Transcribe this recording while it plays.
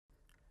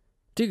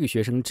这个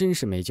学生真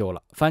是没救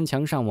了，翻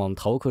墙上网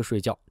逃课睡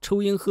觉，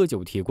抽烟喝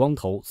酒剃光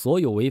头，所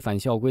有违反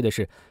校规的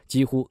事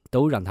几乎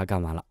都让他干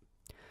完了。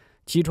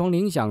起床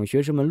铃响，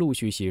学生们陆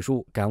续洗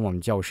漱赶往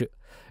教室，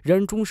然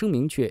而钟声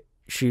明却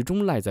始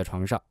终赖在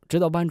床上，直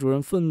到班主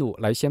任愤怒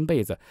来掀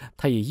被子，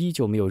他也依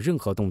旧没有任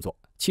何动作，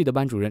气得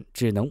班主任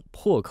只能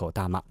破口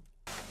大骂：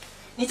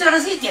你这个人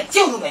是一点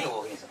救都没有，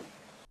我跟你说。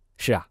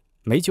是啊，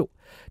没救，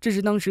这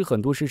是当时很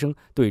多师生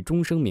对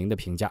钟声明的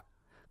评价。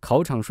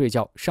考场睡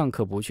觉，上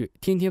课不去，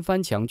天天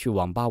翻墙去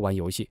网吧玩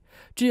游戏，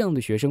这样的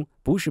学生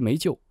不是没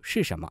救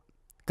是什么？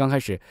刚开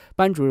始，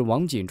班主任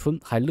王锦春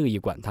还乐意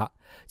管他，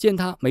见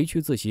他没去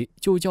自习，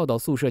就叫到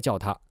宿舍叫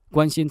他，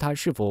关心他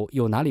是否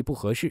有哪里不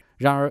合适。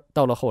然而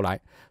到了后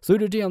来，随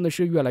着这样的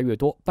事越来越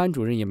多，班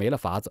主任也没了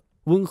法子，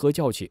温和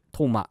叫起，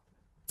痛骂，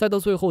再到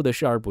最后的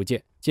视而不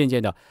见，渐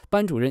渐的，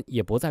班主任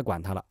也不再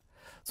管他了。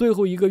最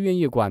后一个愿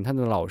意管他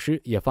的老师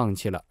也放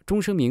弃了，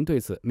钟声明对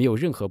此没有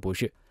任何不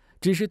适，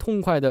只是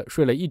痛快地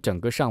睡了一整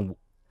个上午。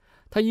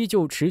他依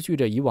旧持续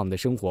着以往的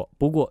生活，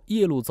不过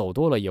夜路走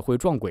多了也会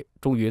撞鬼。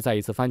终于在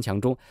一次翻墙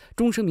中，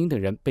钟声明等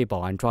人被保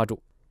安抓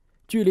住。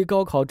距离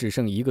高考只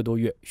剩1个多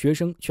月，学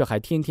生却还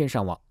天天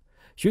上网。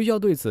学校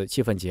对此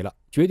气愤极了，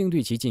决定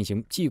对其进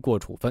行记过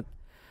处分。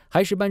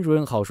还是班主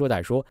任好说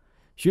歹说，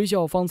学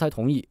校方才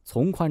同意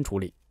从宽处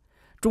理。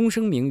钟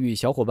声明与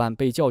小伙伴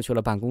被叫去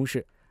了办公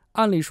室。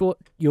按理说，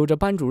有着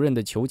班主任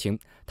的求情，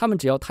他们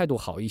只要态度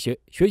好一些，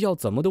学校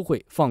怎么都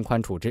会放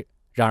宽处置。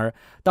然而，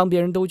当别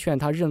人都劝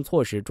他认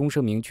错时，钟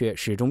声明却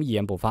始终一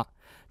言不发。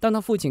当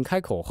他父亲开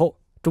口后，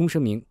钟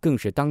声明更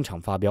是当场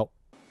发飙：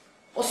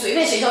我随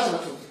便学校怎么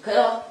处置，可以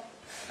了吗？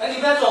哎，你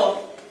不要走！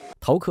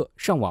逃课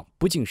上网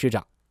不敬师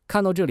长。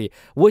看到这里，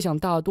我想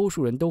大多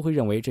数人都会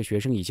认为这学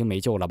生已经没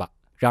救了吧？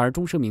然而，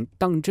钟声明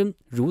当真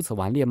如此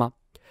顽劣吗？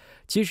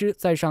其实，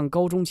在上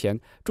高中前，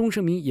钟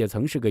声明也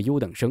曾是个优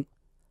等生。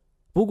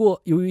不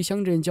过，由于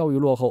乡镇教育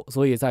落后，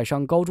所以在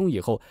上高中以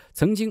后，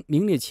曾经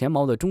名列前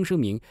茅的钟声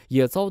明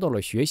也遭到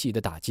了学习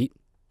的打击，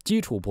基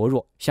础薄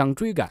弱，想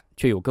追赶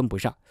却又跟不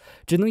上，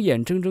只能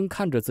眼睁睁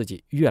看着自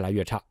己越来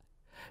越差。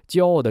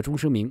骄傲的钟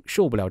声明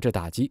受不了这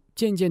打击，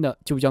渐渐的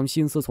就将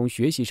心思从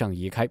学习上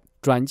移开，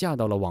转嫁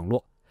到了网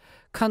络。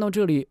看到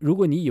这里，如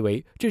果你以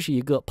为这是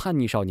一个叛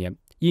逆少年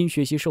因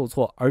学习受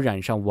挫而染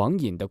上网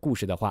瘾的故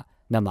事的话，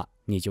那么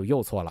你就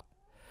又错了。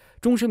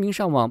钟声明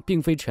上网并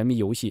非沉迷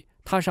游戏，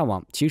他上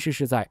网其实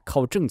是在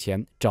靠挣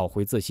钱找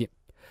回自信。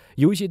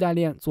游戏代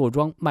练、做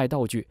庄、卖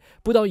道具，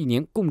不到1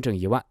年共挣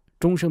1万。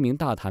钟声明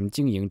大谈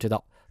经营之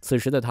道，此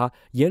时的他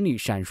眼里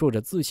闪烁着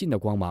自信的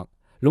光芒。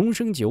龙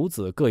生九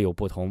子各有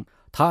不同，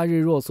他日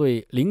若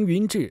岁凌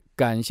云志，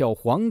敢笑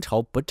皇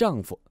朝不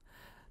丈夫。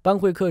班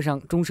会课上，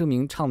钟声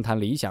明畅谈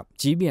理想，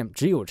即便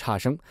只有差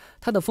生，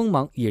他的锋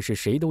芒也是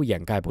谁都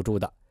掩盖不住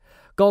的。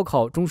高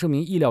考，钟声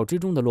明意料之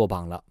中的落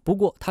榜了，不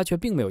过他却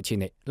并没有气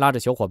馁，拉着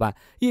小伙伴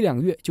1、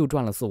2月就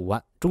赚了4、5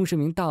万。钟声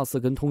明大肆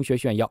跟同学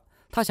炫耀，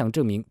他想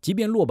证明，即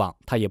便落榜，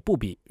他也不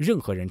比任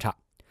何人差。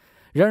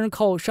然而，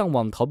靠上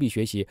网逃避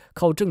学习，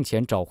靠挣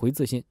钱找回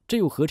自信，这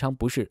又何尝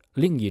不是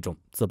另一种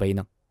自卑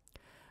呢？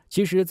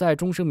其实，在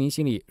钟声明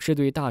心里是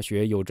对大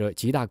学有着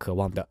极大渴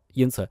望的，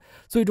因此，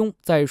最终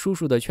在叔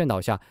叔的劝导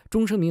下，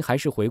钟声明还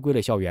是回归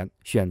了校园，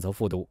选择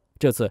复读。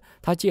这次，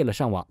他戒了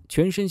上网，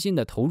全身心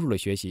地投入了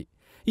学习。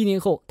1年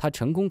后，他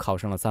成功考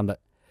上了3本。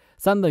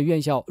3本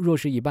院校，若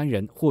是一般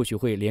人，或许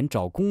会连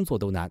找工作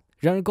都难。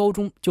然而高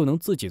中就能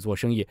自己做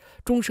生意，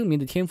钟声明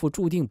的天赋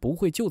注定不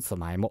会就此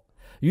埋没。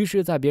于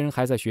是，在别人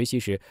还在学习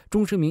时，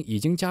钟声明已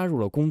经加入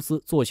了公司，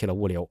做起了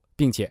物流，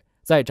并且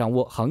在掌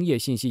握行业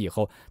信息以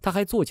后，他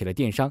还做起了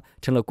电商，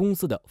成了公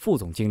司的副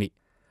总经理。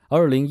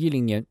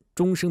2010年，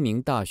钟声明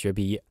大学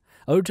毕业，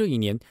而这一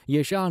年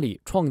也是阿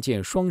里创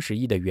建双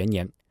11的元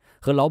年，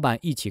和老板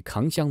一起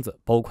扛箱子、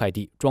包快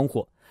递、装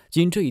货。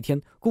仅这一天，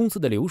公司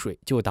的流水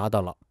就达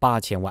到了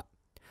8000万。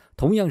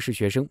同样是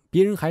学生，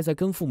别人还在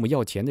跟父母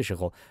要钱的时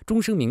候，钟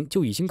声明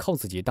就已经靠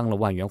自己当了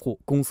万元户、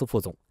公司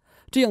副总。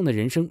这样的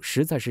人生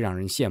实在是让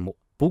人羡慕。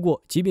不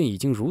过，即便已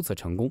经如此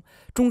成功，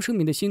钟声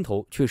明的心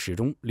头却始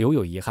终留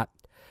有遗憾。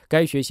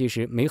该学习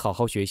时没好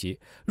好学习，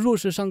若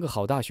是上个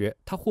好大学，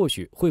他或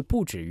许会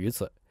不止于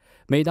此。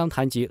每当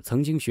谈及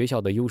曾经学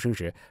校的优生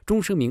时，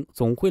钟声明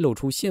总会露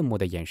出羡慕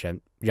的眼神。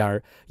然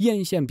而，艳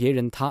羡别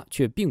人他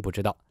却并不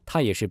知道，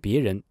他也是别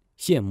人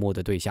羡慕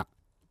的对象。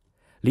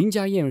林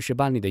家燕是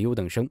班里的优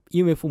等生，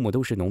因为父母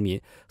都是农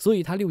民，所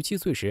以她6、7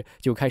岁时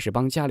就开始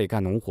帮家里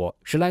干农活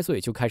，10来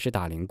岁就开始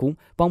打零工，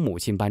帮母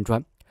亲搬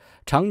砖。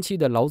长期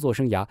的劳作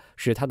生涯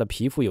使她的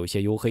皮肤有些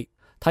黝黑，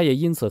她也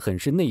因此很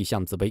是内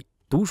向自卑。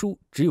读书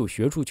只有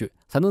学出去，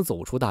才能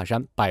走出大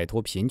山，摆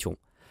脱贫穷。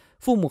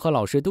父母和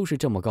老师都是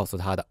这么告诉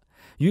她的。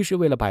于是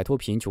为了摆脱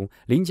贫穷，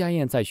林家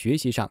燕在学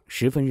习上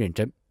十分认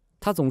真。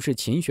她总是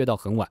勤学到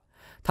很晚，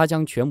她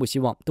将全部希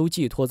望都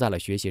寄托在了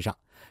学习上。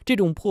这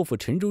种破釜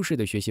沉舟式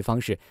的学习方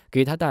式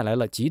给她带来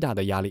了极大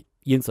的压力，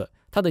因此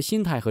她的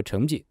心态和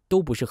成绩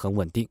都不是很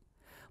稳定。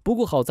不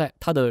过好在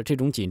她的这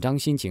种紧张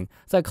心情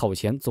在考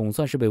前总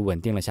算是被稳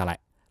定了下来。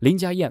林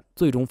家燕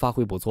最终发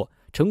挥不错，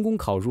成功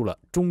考入了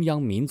中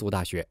央民族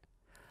大学。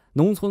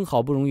农村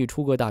好不容易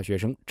出个大学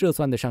生，这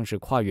算得上是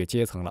跨越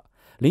阶层了。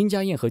林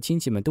家燕和亲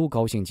戚们都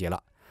高兴极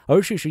了，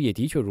而事实也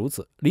的确如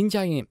此。林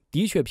家燕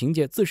的确凭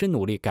借自身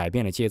努力改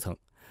变了阶层，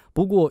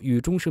不过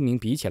与钟声明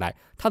比起来，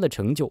他的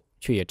成就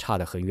却也差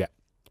得很远。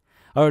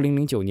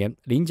2009年，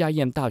林家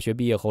燕大学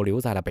毕业后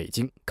留在了北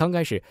京。刚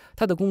开始，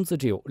他的工资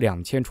只有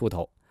2000出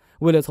头。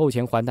为了凑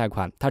钱还贷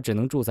款，他只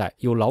能住在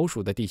有老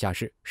鼠的地下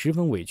室，十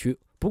分委屈。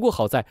不过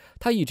好在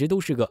他一直都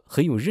是个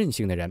很有韧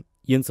性的人，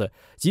因此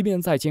即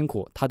便再艰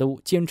苦，他都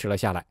坚持了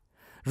下来。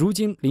如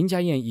今，林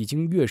家燕已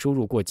经月收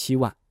入过7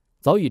万，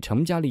早已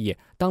成家立业，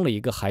当了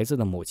一个孩子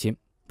的母亲。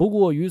不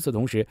过与此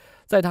同时，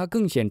在她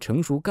更显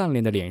成熟干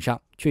练的脸上，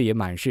却也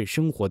满是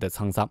生活的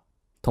沧桑。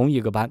同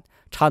一个班，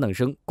差等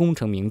生功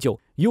成名就，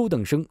优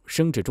等生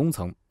升至中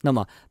层，那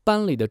么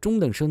班里的中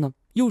等生呢，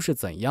又是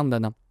怎样的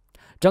呢？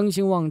张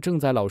兴旺正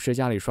在老师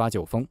家里耍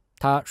酒疯，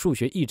他数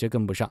学一直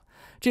跟不上，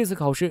这次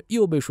考试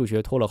又被数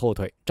学拖了后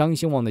腿，张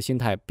兴旺的心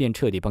态便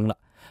彻底崩了。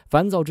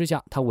烦躁之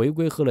下，他违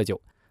规喝了酒，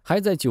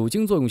还在酒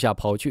精作用下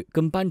跑去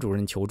跟班主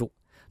任求助。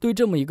对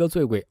这么一个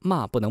醉鬼，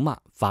骂不能骂，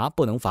罚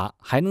不能罚，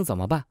还能怎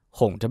么办？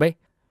哄着呗。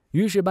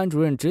于是班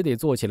主任只得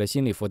做起了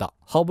心理辅导，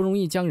好不容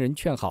易将人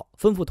劝好，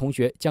吩咐同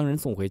学将人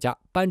送回家，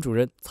班主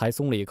任才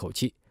松了一口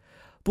气。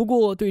不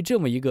过对这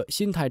么一个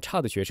心态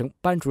差的学生，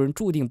班主任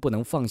注定不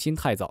能放心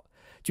太早。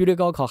距离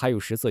高考还有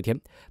14天，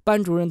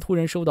班主任突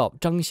然收到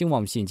张兴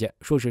旺信件，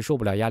说是受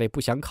不了压力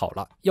不想考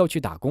了，要去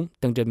打工，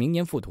等着明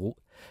年复读。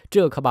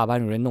这可把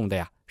班主任弄得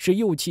呀是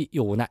又气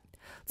又无奈，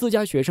自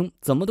家学生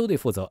怎么都得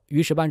负责。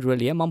于是班主任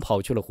连忙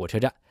跑去了火车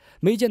站，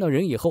没见到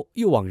人以后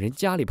又往人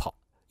家里跑，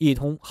一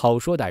通好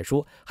说歹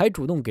说，还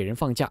主动给人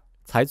放假，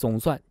才总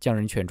算将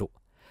人劝住。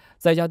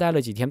在家待了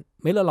几天，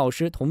没了老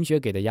师同学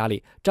给的压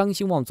力，张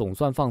兴旺总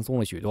算放松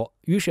了许多，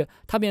于是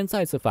他便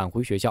再次返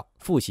回学校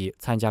复习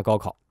参加高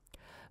考。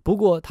不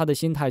过他的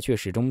心态却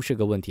始终是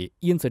个问题，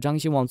因此张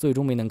兴旺最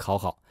终没能考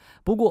好。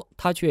不过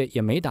他却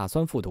也没打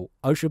算复读，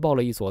而是报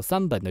了一所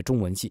3本的中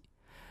文系。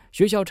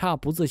学校差，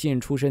不自信，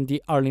出身低。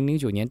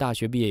2009年大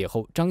学毕业以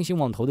后，张兴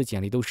旺投的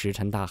简历都石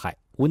沉大海，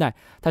无奈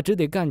他只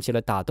得干起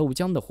了打豆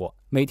浆的活，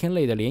每天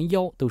累得连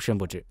腰都伸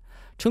不直。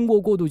撑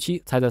过过渡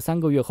期，才在3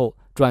个月后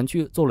转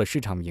去做了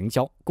市场营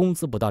销，工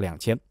资不到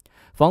2000，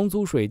房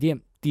租水电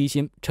低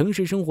薪，城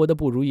市生活的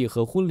不如意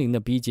和婚龄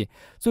的逼近，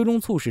最终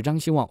促使张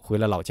兴旺回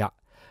了老家。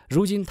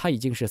如今他已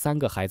经是3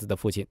个孩子的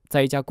父亲，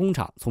在一家工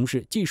厂从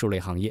事技术类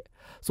行业，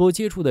所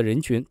接触的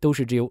人群都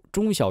是只有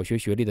中小学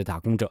学历的打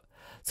工者。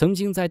曾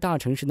经在大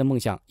城市的梦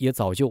想也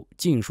早就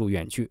尽数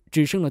远去，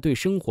只剩了对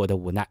生活的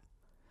无奈。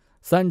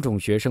3种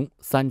学生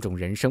，3种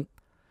人生。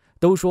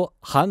都说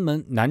寒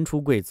门难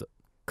出贵子，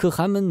可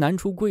寒门难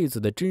出贵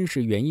子的真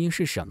实原因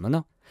是什么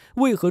呢？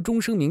为何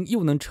钟声明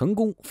又能成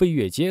功飞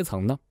跃阶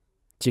层呢？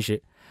其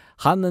实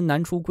寒门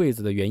难出贵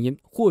子的原因，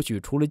或许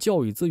除了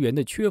教育资源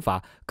的缺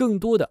乏，更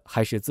多的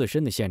还是自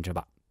身的限制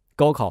吧。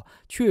高考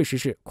确实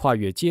是跨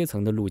越阶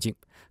层的路径，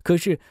可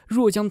是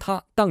若将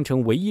它当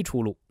成唯一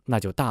出路，那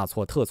就大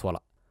错特错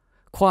了。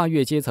跨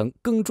越阶层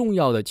更重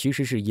要的其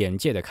实是眼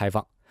界的开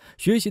放，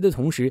学习的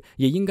同时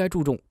也应该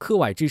注重课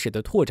外知识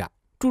的拓展，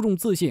注重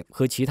自信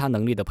和其他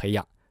能力的培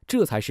养，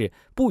这才是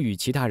不与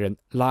其他人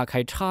拉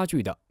开差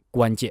距的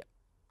关键。